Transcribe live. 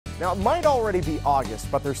Now, it might already be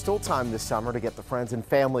August, but there's still time this summer to get the friends and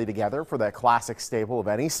family together for that classic staple of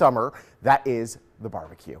any summer. That is the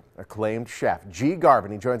barbecue. Acclaimed chef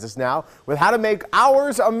Garvin, he joins us now with how to make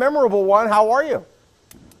ours a memorable one. How are you?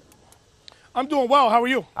 I'm doing well. How are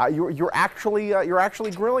you? You're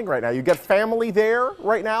actually grilling right now. You got family there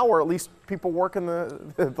right now, or at least people working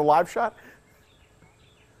the live shot?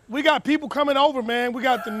 We got people coming over, man. We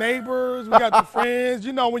got the neighbors. We got the friends.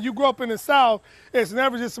 You know, when you grow up in the South, it's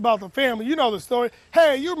never just about the family. You know the story.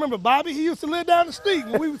 Hey, you remember Bobby? He used to live down the street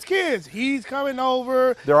when we was kids. He's coming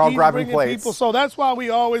over. They're all He's grabbing bringing plates. people. So that's why we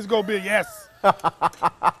always go big. Yes.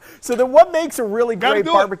 So then what makes a really great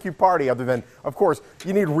barbecue party other than, of course,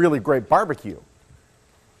 you need really great barbecue?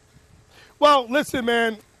 Well, listen,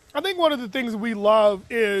 man. I think one of the things we love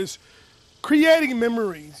is creating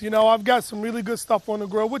memories. You know, I've got some really good stuff on the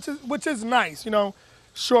grill, which is nice. You know,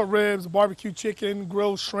 short ribs, barbecue chicken,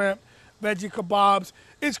 grilled shrimp, veggie kebabs.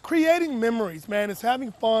 It's creating memories, man. It's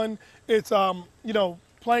having fun. It's you know,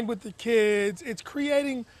 playing with the kids. It's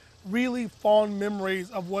creating really fond memories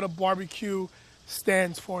of what a barbecue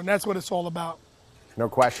stands for, and that's what it's all about. No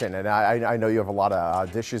question, and I know you have a lot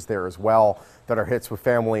of dishes there as well that are hits with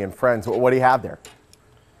family and friends. What do you have there?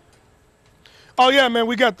 Oh yeah, man,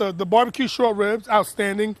 we got the barbecue short ribs,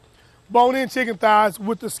 outstanding. Bone-in chicken thighs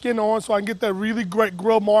with the skin on, so I can get that really great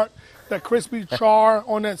grill mark, that crispy char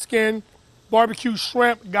on that skin. Barbecue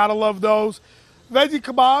shrimp, gotta love those. Veggie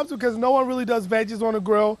kebabs, because no one really does veggies on the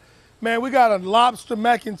grill. Man, we got a lobster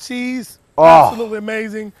mac and cheese, absolutely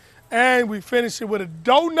amazing. And we finish it with a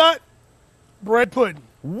donut bread pudding.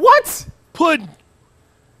 What? Pudding.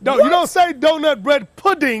 No, you don't say donut bread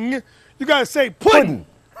pudding. You gotta say pudding.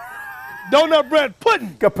 Donut bread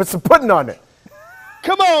pudding. Gotta put some pudding on it.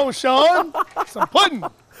 Come on, Sean. Some pudding.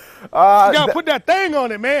 You gotta put that thing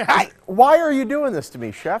on it, man. Why are you doing this to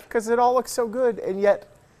me, chef? Because it all looks so good, and yet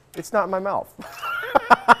it's not in my mouth.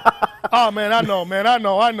 Oh, man, I know, man. I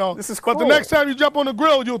know. This is cool. But the next time you jump on the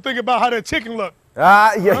grill, you'll think about how that chicken look.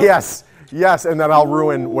 Yes, and then I'll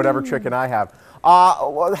ruin whatever chicken I have.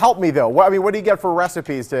 Help me, though. What do you get for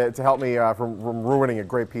recipes to help me from ruining a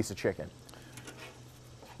great piece of chicken?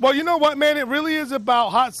 Well, you know what, man? It really is about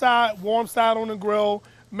hot side, warm side on the grill.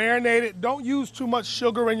 Marinate it. Don't use too much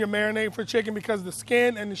sugar in your marinade for chicken because the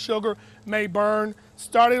skin and the sugar may burn.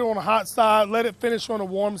 Start it on a hot side. Let it finish on a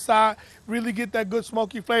warm side. Really get that good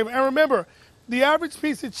smoky flavor. And remember, the average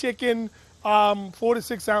piece of chicken, 4 to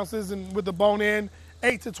 6 ounces, and with the bone in,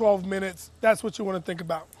 8 to 12 minutes. That's what you want to think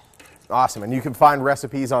about. Awesome. And you can find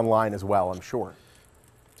recipes online as well, I'm sure.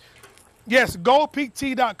 Yes,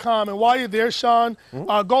 goldpeaktea.com. And while you're there, Sean,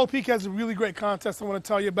 Gold Peak has a really great contest I want to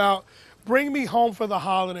tell you about. Bring me home for the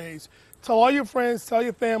holidays. Tell all your friends, tell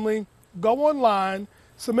your family, go online,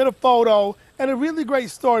 submit a photo, and a really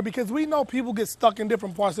great story because we know people get stuck in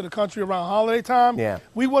different parts of the country around holiday time. Yeah.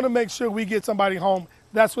 We want to make sure we get somebody home.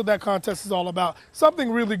 That's what that contest is all about.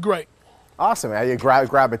 Something really great. Awesome. You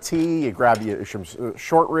grab a tea, you grab some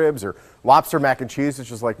short ribs or lobster mac and cheese,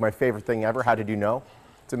 which is like my favorite thing ever. How did you know?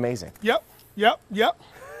 It's amazing. Yep.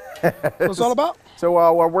 What's it all about?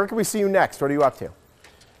 So where can we see you next? What are you up to?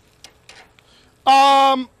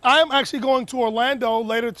 I'm actually going to Orlando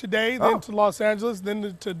later today, then to Los Angeles,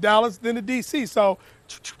 then to Dallas, then to D.C. So,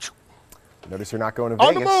 notice you're not going to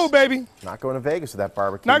Vegas. On the move, baby. Not going to Vegas with that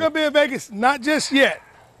barbecue. Not going to be in Vegas, not just yet.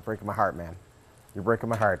 You're breaking my heart, man. You're breaking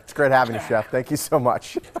my heart. It's great having you, Chef. Thank you so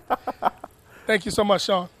much. Thank you so much,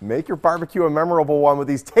 Sean. Make your barbecue a memorable one with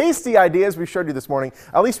these tasty ideas we showed you this morning.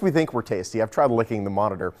 At least we think we're tasty. I've tried licking the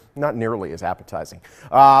monitor. Not nearly as appetizing.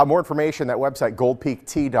 More information, that website,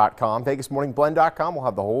 goldpeaktea.com. VegasMorningBlend.com. We'll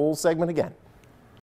have the whole segment again.